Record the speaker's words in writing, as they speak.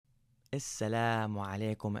Assalamu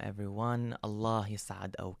alaikum everyone. Allah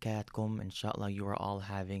yas'ad awqatkum. Inshallah you are all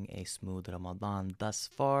having a smooth Ramadan thus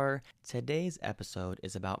far. Today's episode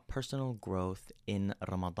is about personal growth in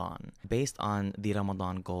Ramadan. Based on the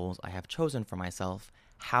Ramadan goals I have chosen for myself,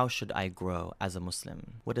 how should I grow as a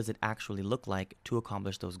Muslim? What does it actually look like to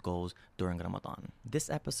accomplish those goals during Ramadan? This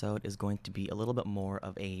episode is going to be a little bit more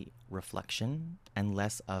of a reflection and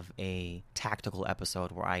less of a tactical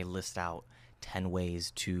episode where I list out 10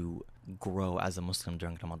 ways to grow as a Muslim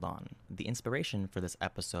during Ramadan. The inspiration for this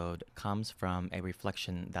episode comes from a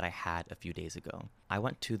reflection that I had a few days ago. I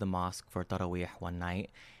went to the mosque for Taraweeh one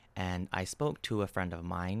night and I spoke to a friend of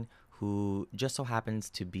mine who just so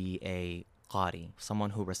happens to be a Qari,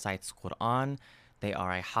 someone who recites Quran. They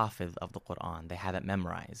are a hafiz of the Quran. They have it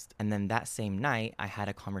memorized. And then that same night, I had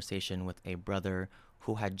a conversation with a brother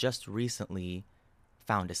who had just recently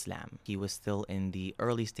found Islam. He was still in the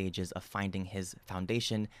early stages of finding his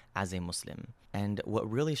foundation as a Muslim. And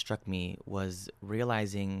what really struck me was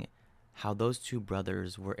realizing how those two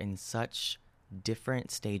brothers were in such different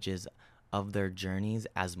stages of their journeys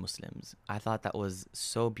as Muslims. I thought that was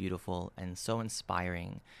so beautiful and so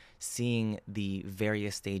inspiring, seeing the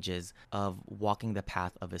various stages of walking the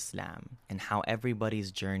path of Islam and how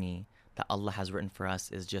everybody's journey that Allah has written for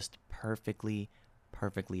us is just perfectly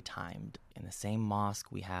timed. In the same mosque,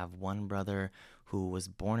 we have one brother who was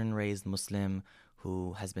born and raised Muslim,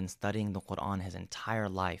 who has been studying the Quran his entire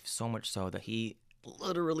life, so much so that he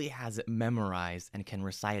literally has it memorized and can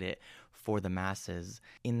recite it for the masses.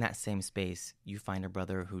 In that same space, you find a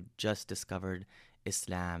brother who just discovered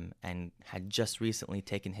Islam and had just recently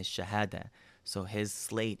taken his shahada. So his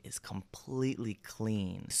slate is completely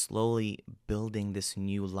clean, slowly building this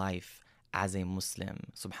new life as a Muslim.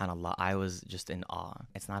 Subhanallah, I was just in awe.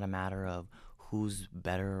 It's not a matter of who's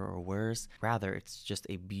better or worse. Rather, it's just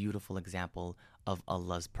a beautiful example of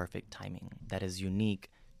Allah's perfect timing that is unique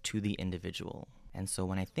to the individual. And so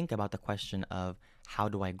when I think about the question of how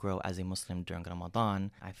do I grow as a Muslim during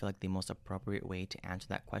Ramadan, I feel like the most appropriate way to answer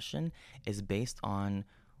that question is based on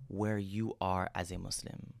where you are as a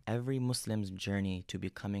Muslim. Every Muslim's journey to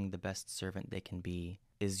becoming the best servant they can be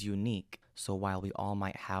is unique. So while we all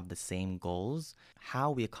might have the same goals,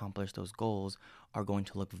 how we accomplish those goals are going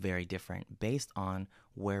to look very different based on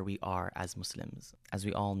where we are as Muslims. As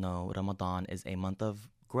we all know, Ramadan is a month of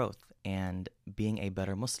growth and being a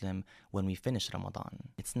better Muslim when we finish Ramadan.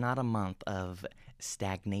 It's not a month of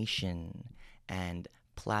stagnation and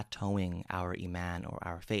plateauing our iman or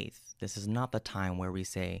our faith. This is not the time where we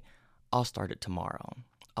say, I'll start it tomorrow.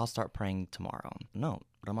 I'll start praying tomorrow. No,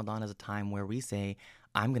 Ramadan is a time where we say,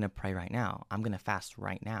 I'm going to pray right now. I'm going to fast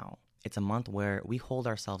right now. It's a month where we hold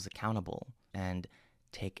ourselves accountable and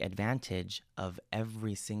take advantage of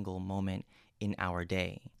every single moment in our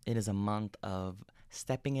day. It is a month of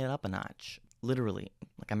stepping it up a notch. Literally,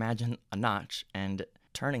 like imagine a notch and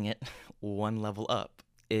turning it one level up.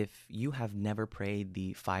 If you have never prayed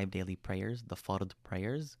the 5 daily prayers, the fard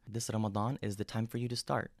prayers, this Ramadan is the time for you to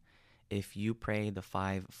start. If you pray the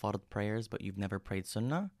 5 fard prayers but you've never prayed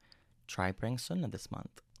sunnah, try praying sunnah this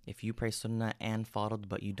month. If you pray sunnah and fard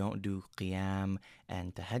but you don't do qiyam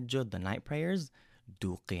and tahajjud, the night prayers,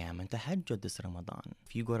 do qiyam and tahajjud this Ramadan.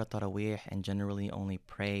 If you go to Taraweeh and generally only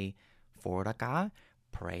pray 4 rak'ah,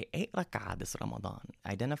 pray 8 rak'ah this Ramadan.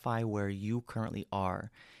 Identify where you currently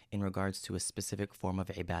are in regards to a specific form of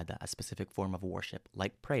ibadah, a specific form of worship,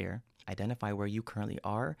 like prayer. Identify where you currently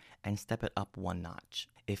are and step it up one notch.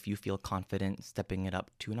 If you feel confident stepping it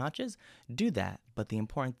up 2 notches, do that. But the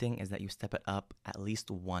important thing is that you step it up at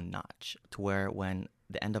least 1 notch to where when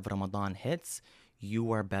the end of Ramadan hits,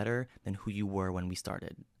 you are better than who you were when we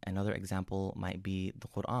started. Another example might be the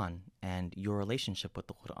Quran and your relationship with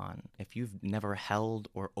the Quran. If you've never held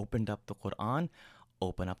or opened up the Quran,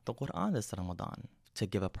 open up the Quran this Ramadan. To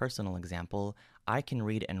give a personal example, I can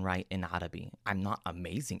read and write in Arabic. I'm not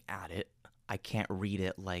amazing at it. I can't read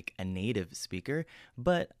it like a native speaker,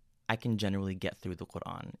 but I can generally get through the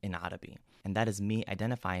Quran in Arabic. And that is me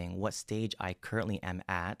identifying what stage I currently am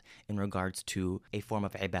at in regards to a form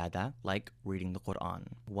of ibadah, like reading the Quran.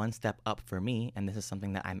 One step up for me, and this is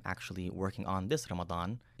something that I'm actually working on this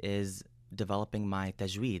Ramadan, is developing my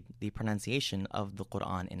tajweed, the pronunciation of the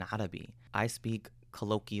Quran in Arabic. I speak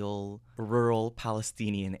colloquial, rural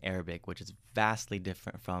Palestinian Arabic, which is vastly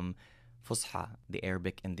different from Fusha, the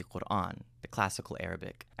Arabic in the Quran, the classical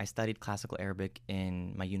Arabic. I studied classical Arabic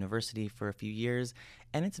in my university for a few years,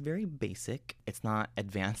 and it's very basic. It's not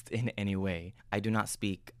advanced in any way. I do not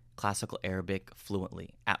speak classical Arabic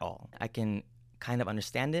fluently at all. I can kind of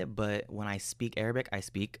understand it, but when I speak Arabic, I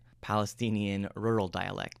speak Palestinian rural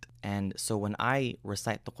dialect. And so when I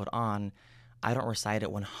recite the Quran, I don't recite it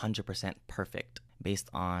 100% perfect based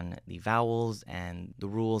on the vowels and the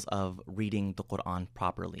rules of reading the Quran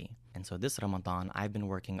properly. And so this Ramadan, I've been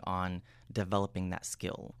working on developing that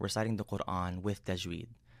skill, reciting the Quran with tajweed.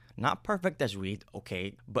 Not perfect tajweed,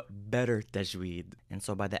 okay, but better tajweed. And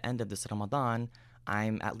so by the end of this Ramadan,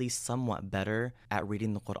 I'm at least somewhat better at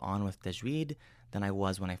reading the Quran with tajweed than I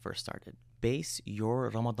was when I first started. Base your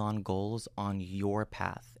Ramadan goals on your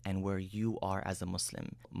path and where you are as a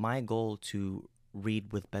Muslim. My goal to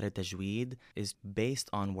read with better tajweed is based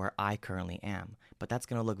on where I currently am, but that's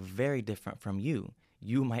going to look very different from you.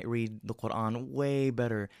 You might read the Quran way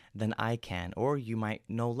better than I can, or you might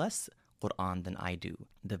know less Quran than I do.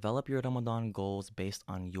 Develop your Ramadan goals based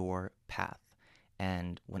on your path.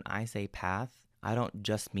 And when I say path, I don't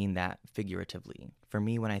just mean that figuratively. For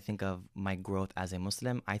me, when I think of my growth as a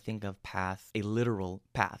Muslim, I think of path, a literal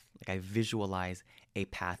path. Like I visualize a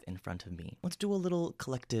path in front of me. Let's do a little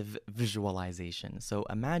collective visualization. So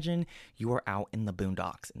imagine you are out in the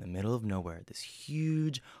boondocks, in the middle of nowhere, this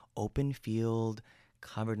huge open field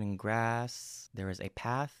covered in grass. There is a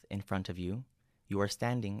path in front of you. You are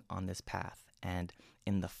standing on this path, and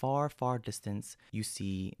in the far, far distance, you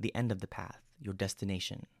see the end of the path, your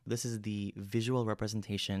destination. This is the visual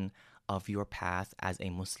representation of your path as a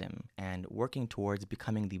Muslim and working towards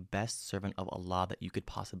becoming the best servant of Allah that you could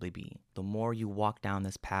possibly be. The more you walk down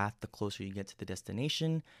this path, the closer you get to the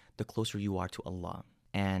destination, the closer you are to Allah.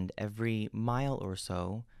 And every mile or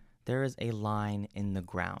so, there is a line in the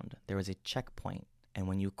ground. There is a checkpoint. And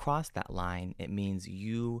when you cross that line, it means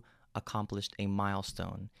you accomplished a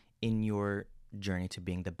milestone in your journey to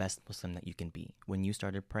being the best Muslim that you can be. When you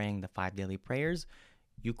started praying the 5 daily prayers,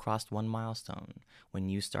 you crossed one milestone. When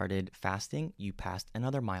you started fasting, you passed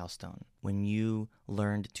another milestone. When you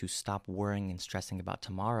learned to stop worrying and stressing about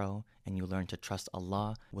tomorrow, and you learned to trust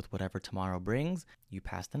Allah with whatever tomorrow brings, you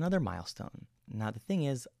passed another milestone. Now, the thing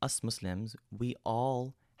is, us Muslims, we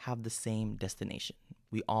all have the same destination.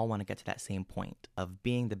 We all want to get to that same point of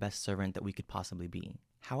being the best servant that we could possibly be.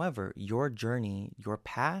 However, your journey, your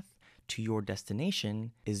path to your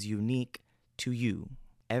destination is unique to you.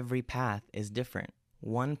 Every path is different.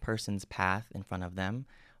 One person's path in front of them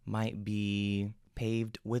might be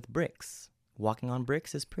paved with bricks. Walking on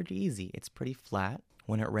bricks is pretty easy. It's pretty flat.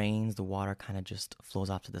 When it rains, the water kind of just flows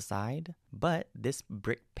off to the side. But this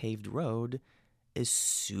brick paved road is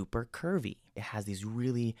super curvy. It has these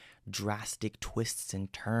really drastic twists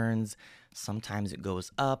and turns. Sometimes it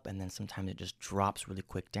goes up and then sometimes it just drops really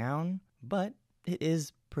quick down. But it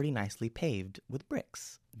is pretty nicely paved with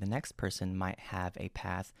bricks. The next person might have a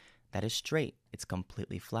path that is straight. It's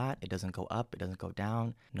completely flat. It doesn't go up. It doesn't go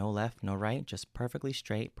down. No left, no right. Just perfectly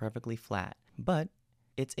straight, perfectly flat. But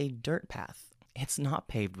it's a dirt path. It's not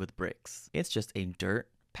paved with bricks. It's just a dirt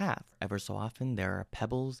path. Ever so often, there are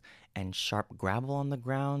pebbles and sharp gravel on the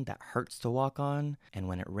ground that hurts to walk on. And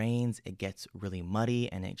when it rains, it gets really muddy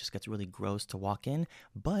and it just gets really gross to walk in.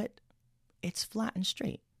 But it's flat and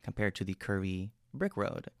straight compared to the curvy brick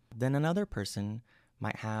road. Then another person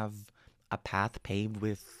might have a path paved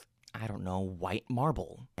with, I don't know, white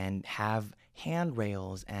marble and have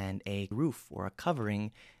handrails and a roof or a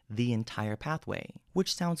covering the entire pathway,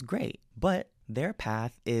 which sounds great, but their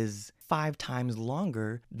path is 5 times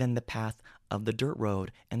longer than the path of the dirt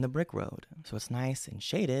road and the brick road. So it's nice and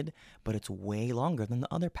shaded, but it's way longer than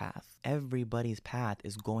the other path. Everybody's path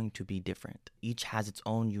is going to be different. Each has its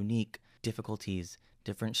own unique difficulties,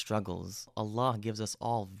 different struggles. Allah gives us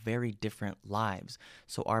all very different lives.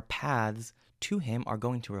 So our paths to Him are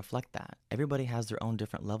going to reflect that. Everybody has their own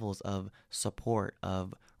different levels of support,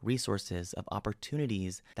 of resources, of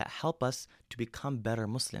opportunities that help us to become better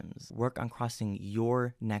Muslims. Work on crossing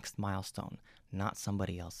your next milestone, not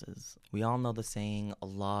somebody else's. We all know the saying,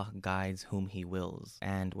 Allah guides whom He wills.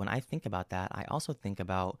 And when I think about that, I also think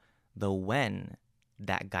about the when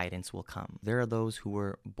that guidance will come. There are those who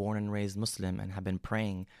were born and raised Muslim and have been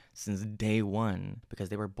praying since day one because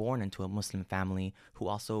they were born into a Muslim family who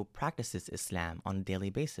also practices Islam on a daily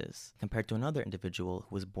basis, compared to another individual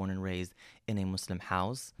who was born and raised in a Muslim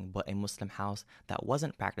house, but a Muslim house that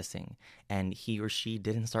wasn't practicing, and he or she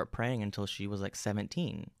didn't start praying until she was like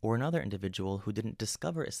 17, or another individual who didn't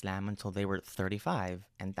discover Islam until they were 35,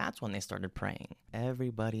 and that's when they started praying.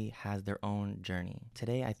 Everybody has their own journey.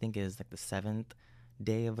 Today, I think, is like the 7th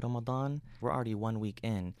day of Ramadan. We're already 1 week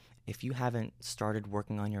in. If you haven't started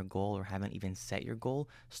working on your goal or haven't even set your goal,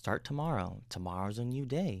 start tomorrow. Tomorrow's a new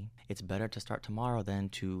day. It's better to start tomorrow than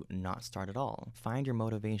to not start at all. Find your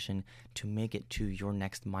motivation to make it to your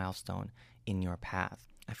next milestone in your path.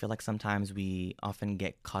 I feel like sometimes we often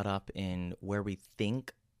get caught up in where we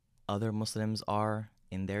think other Muslims are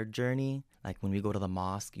in their journey. Like when we go to the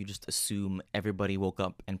mosque, you just assume everybody woke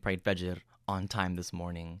up and prayed Fajr on time this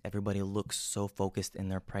morning. Everybody looks so focused in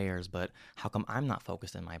their prayers, but how come I'm not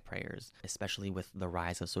focused in my prayers? Especially with the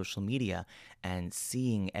rise of social media and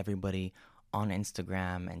seeing everybody on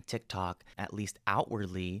Instagram and TikTok, at least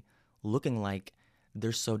outwardly, looking like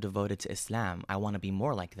they're so devoted to Islam. I want to be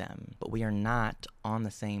more like them. But we are not on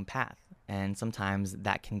the same path. And sometimes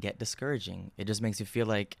that can get discouraging. It just makes you feel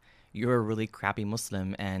like you're a really crappy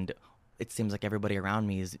Muslim and it seems like everybody around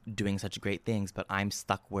me is doing such great things, but I'm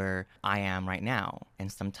stuck where I am right now.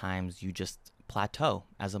 And sometimes you just plateau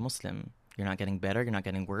as a Muslim. You're not getting better, you're not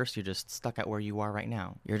getting worse, you're just stuck at where you are right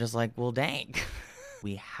now. You're just like, well, dang.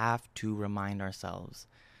 We have to remind ourselves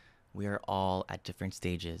we are all at different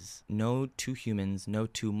stages. No two humans, no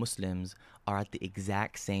two Muslims are at the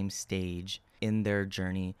exact same stage in their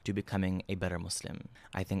journey to becoming a better Muslim.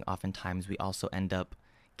 I think oftentimes we also end up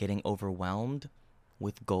getting overwhelmed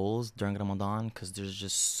with goals during Ramadan because there's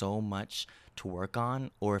just so much to work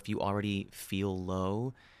on. Or if you already feel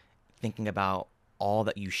low, thinking about all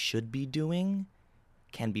that you should be doing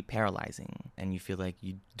can be paralyzing and you feel like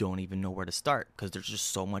you don't even know where to start because there's just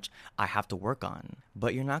so much I have to work on.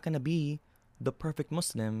 But you're not going to be the perfect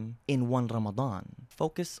Muslim in one Ramadan.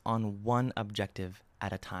 Focus on one objective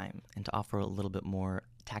at a time. And to offer a little bit more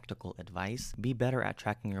tactical advice, be better at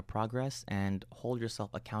tracking your progress and hold yourself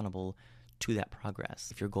accountable to that progress.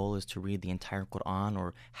 If your goal is to read the entire Quran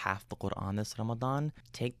or half the Quran this Ramadan,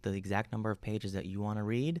 take the exact number of pages that you want to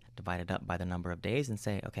read, divide it up by the number of days and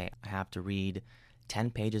say, okay, I have to read 10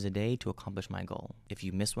 pages a day to accomplish my goal. If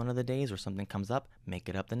you miss one of the days or something comes up, make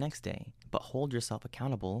it up the next day. But hold yourself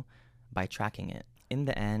accountable by tracking it. In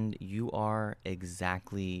the end, you are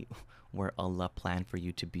exactly where Allah planned for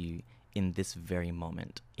you to be in this very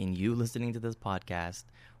moment. In you listening to this podcast,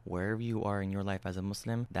 wherever you are in your life as a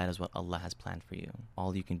Muslim, that is what Allah has planned for you.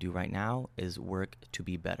 All you can do right now is work to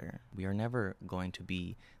be better. We are never going to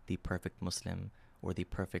be the perfect Muslim or the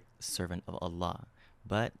perfect servant of Allah.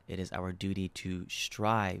 But it is our duty to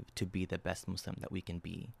strive to be the best Muslim that we can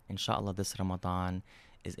be. Inshallah, this Ramadan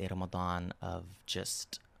is a Ramadan of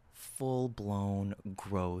just full-blown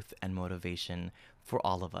growth and motivation for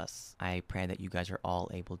all of us. I pray that you guys are all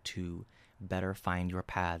able to better find your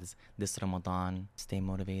paths this Ramadan. Stay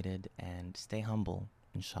motivated and stay humble,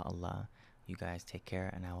 inshallah. You guys take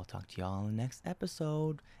care and I will talk to y'all in the next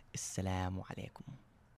episode. Assalamu alaikum.